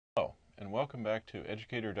and welcome back to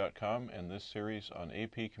Educator.com and this series on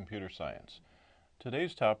AP Computer Science.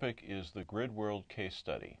 Today's topic is the GridWorld case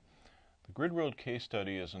study. The GridWorld case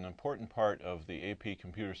study is an important part of the AP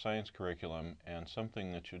Computer Science curriculum and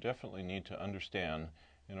something that you definitely need to understand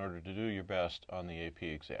in order to do your best on the AP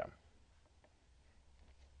exam.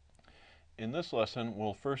 In this lesson,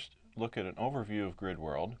 we'll first look at an overview of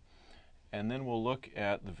GridWorld, and then we'll look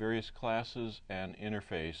at the various classes and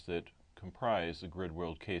interface that comprise the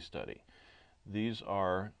GridWorld case study. These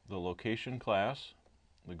are the location class,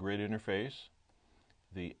 the grid interface,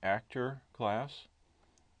 the actor class,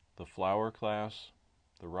 the flower class,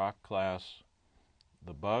 the rock class,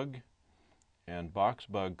 the bug and box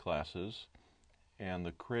bug classes, and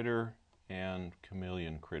the critter and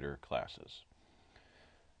chameleon critter classes.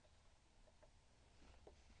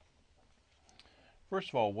 First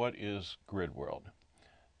of all, what is GridWorld?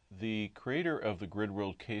 The creator of the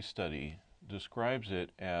GridWorld case study describes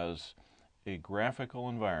it as a graphical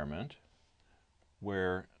environment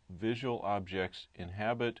where visual objects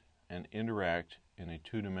inhabit and interact in a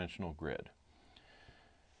two-dimensional grid.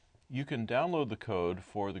 You can download the code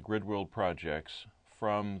for the GridWorld projects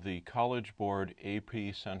from the College Board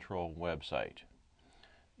AP Central website.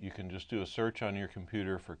 You can just do a search on your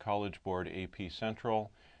computer for College Board AP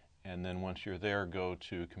Central, and then once you're there, go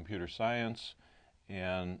to Computer Science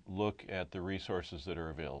and look at the resources that are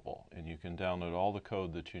available. And you can download all the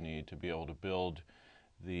code that you need to be able to build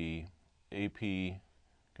the AP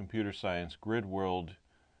Computer Science GridWorld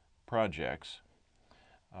projects.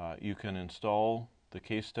 You can install the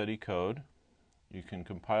case study code, you can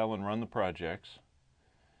compile and run the projects,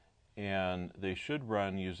 and they should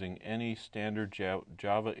run using any standard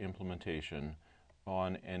Java implementation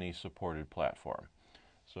on any supported platform.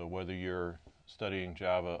 So whether you're studying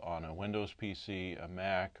Java on a Windows PC, a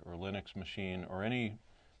Mac, or Linux machine, or any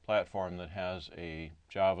platform that has a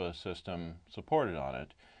Java system supported on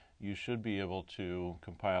it, you should be able to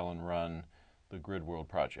compile and run the GridWorld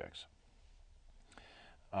projects.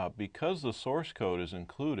 Because the source code is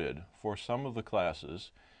included for some of the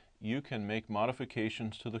classes, you can make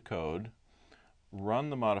modifications to the code, run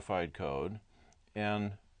the modified code,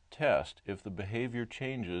 and test if the behavior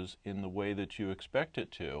changes in the way that you expect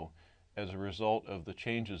it to as a result of the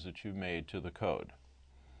changes that you made to the code.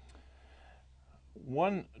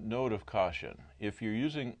 One note of caution: if you're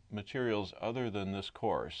using materials other than this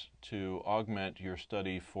course to augment your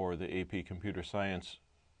study for the AP Computer Science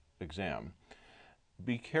exam,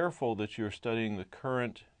 be careful that you're studying the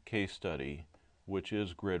current case study, which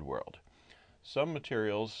is GridWorld. Some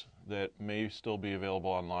materials that may still be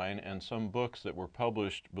available online and some books that were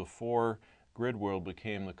published before GridWorld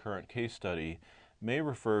became the current case study may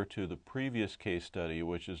refer to the previous case study,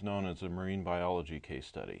 which is known as the marine biology case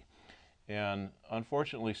study. And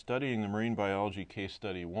unfortunately, studying the marine biology case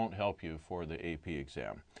study won't help you for the AP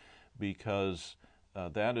exam because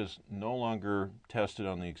that is no longer tested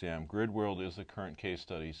on the exam. GridWorld is the current case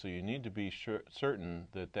study, so you need to be certain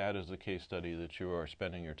that that is the case study that you are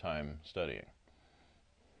spending your time studying.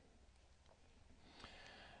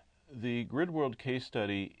 The GridWorld case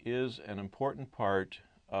study is an important part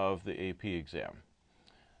of the AP exam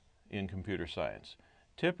in computer science.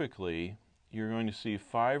 Typically, you're going to see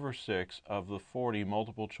 5 or 6 of the 40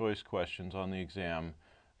 multiple choice questions on the exam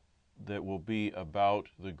that will be about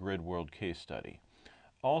the GridWorld case study.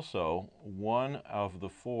 Also, 1 of the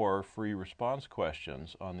 4 free response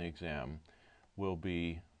questions on the exam will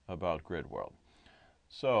be about GridWorld.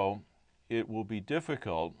 So it will be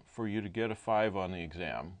difficult for you to get a 5 on the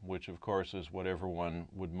exam, which of course is what everyone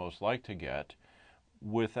would most like to get,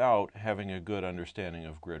 without having a good understanding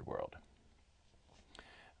of GridWorld.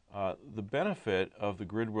 The benefit of the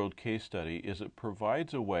GridWorld case study is it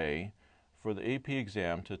provides a way for the AP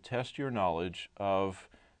exam to test your knowledge of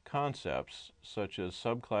concepts such as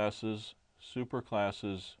subclasses,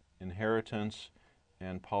 superclasses, inheritance,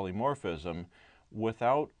 and polymorphism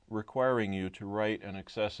without requiring you to write an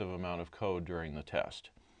excessive amount of code during the test.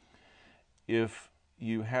 If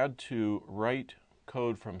you had to write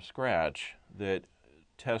code from scratch that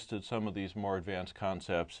tested some of these more advanced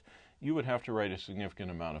concepts, you would have to write a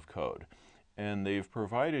significant amount of code. And they've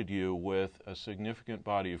provided you with a significant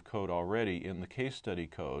body of code already in the case study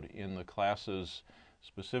code, in the classes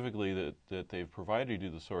specifically that they've provided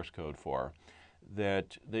you the source code for,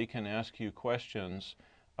 that they can ask you questions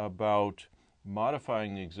about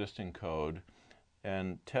modifying the existing code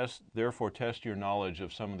and therefore test your knowledge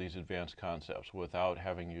of some of these advanced concepts without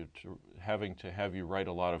having to have you write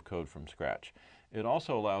a lot of code from scratch. It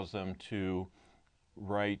also allows them to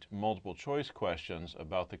write multiple choice questions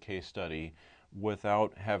about the case study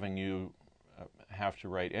without having you have to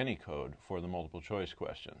write any code for the multiple choice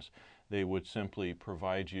questions. They would simply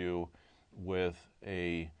provide you with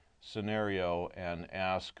a scenario and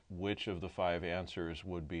ask which of the 5 answers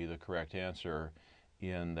would be the correct answer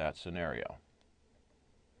in that scenario.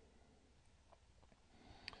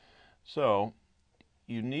 So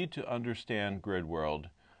you need to understand GridWorld,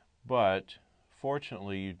 but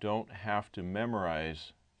fortunately you don't have to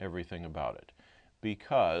memorize everything about it,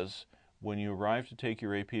 because when you arrive to take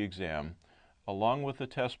your AP exam, along with the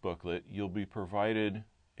test booklet, you'll be provided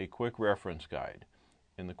a quick reference guide.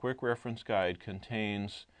 And the quick reference guide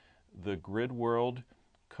contains the GridWorld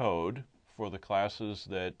code for the classes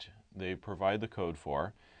that they provide the code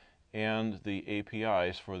for, and the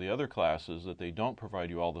APIs for the other classes that they don't provide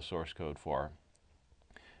you all the source code for,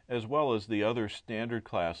 as well as the other standard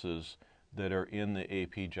classes that are in the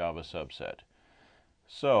AP Java subset.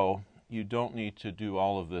 So you don't need to do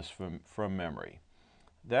all of this from memory.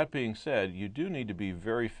 That being said, you do need to be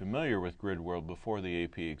very familiar with GridWorld before the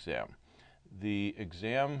AP exam. The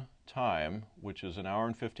exam time, which is 1 hour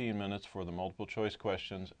and 15 minutes for the multiple choice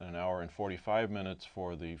questions and 1 hour and 45 minutes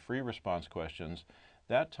for the free response questions,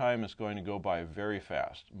 that time is going to go by very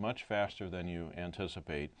fast, much faster than you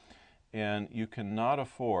anticipate, and you cannot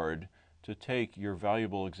afford to take your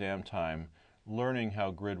valuable exam time learning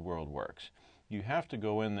how GridWorld works. You have to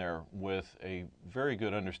go in there with a very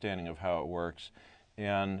good understanding of how it works,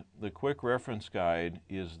 and the quick reference guide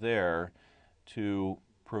is there to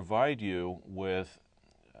provide you with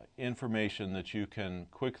information that you can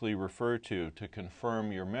quickly refer to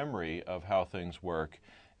confirm your memory of how things work,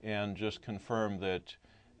 and just confirm that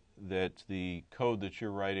the code that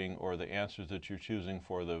you're writing or the answers that you're choosing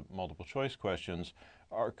for the multiple choice questions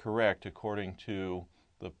are correct according to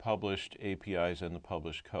the published APIs and the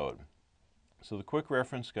published code. So the quick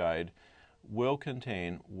reference guide will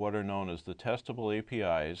contain what are known as the testable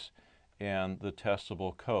APIs and the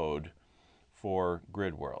testable code for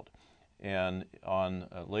GridWorld. And on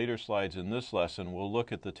later slides in this lesson, we'll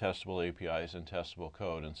look at the testable APIs and testable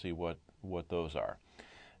code and see what those are.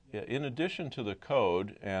 In addition to the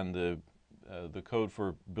code and the code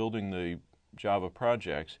for building the Java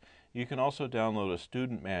projects, you can also download a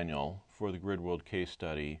student manual for the GridWorld case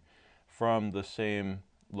study from the same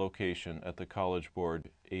location at the College Board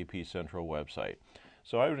AP Central website.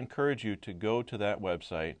 So I would encourage you to go to that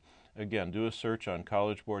website. Again, do a search on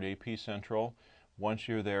College Board AP Central. Once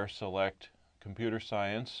you're there, select Computer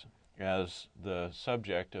Science as the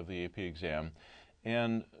subject of the AP exam,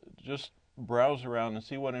 and just browse around and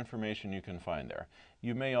see what information you can find there.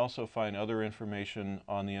 You may also find other information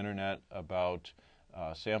on the internet about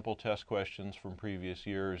sample test questions from previous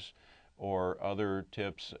years, or other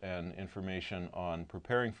tips and information on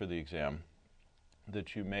preparing for the exam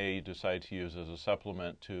that you may decide to use as a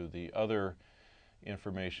supplement to the other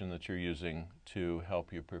information that you're using to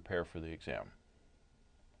help you prepare for the exam.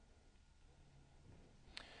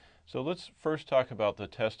 So let's first talk about the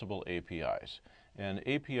testable APIs. And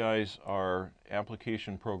APIs are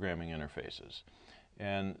application programming interfaces.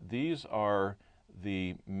 And these are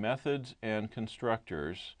the methods and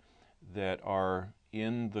constructors that are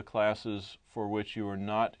in the classes for which you are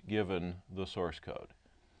not given the source code.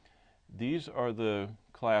 These are the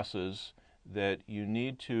classes that you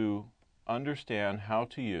need to understand how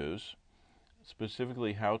to use,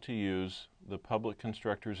 specifically how to use the public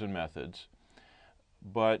constructors and methods,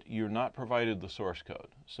 but you're not provided the source code.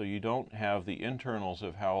 So you don't have the internals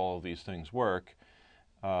of how all of these things work.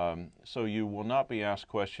 So you will not be asked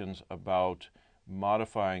questions about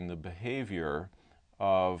modifying the behavior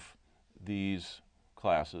of these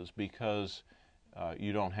classes because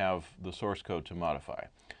you don't have the source code to modify.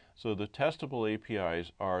 So the testable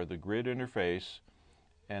APIs are the grid interface,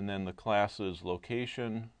 and then the classes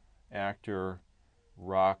location, actor,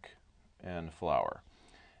 rock, and flower.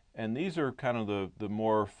 And these are kind of the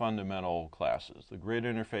more fundamental classes. The grid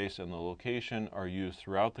interface and the location are used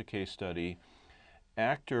throughout the case study.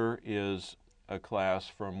 Actor is a class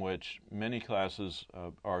from which many classes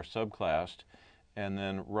are subclassed, and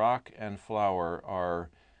then rock and flower are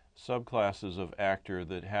subclasses of actor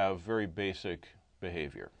that have very basic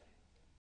behavior.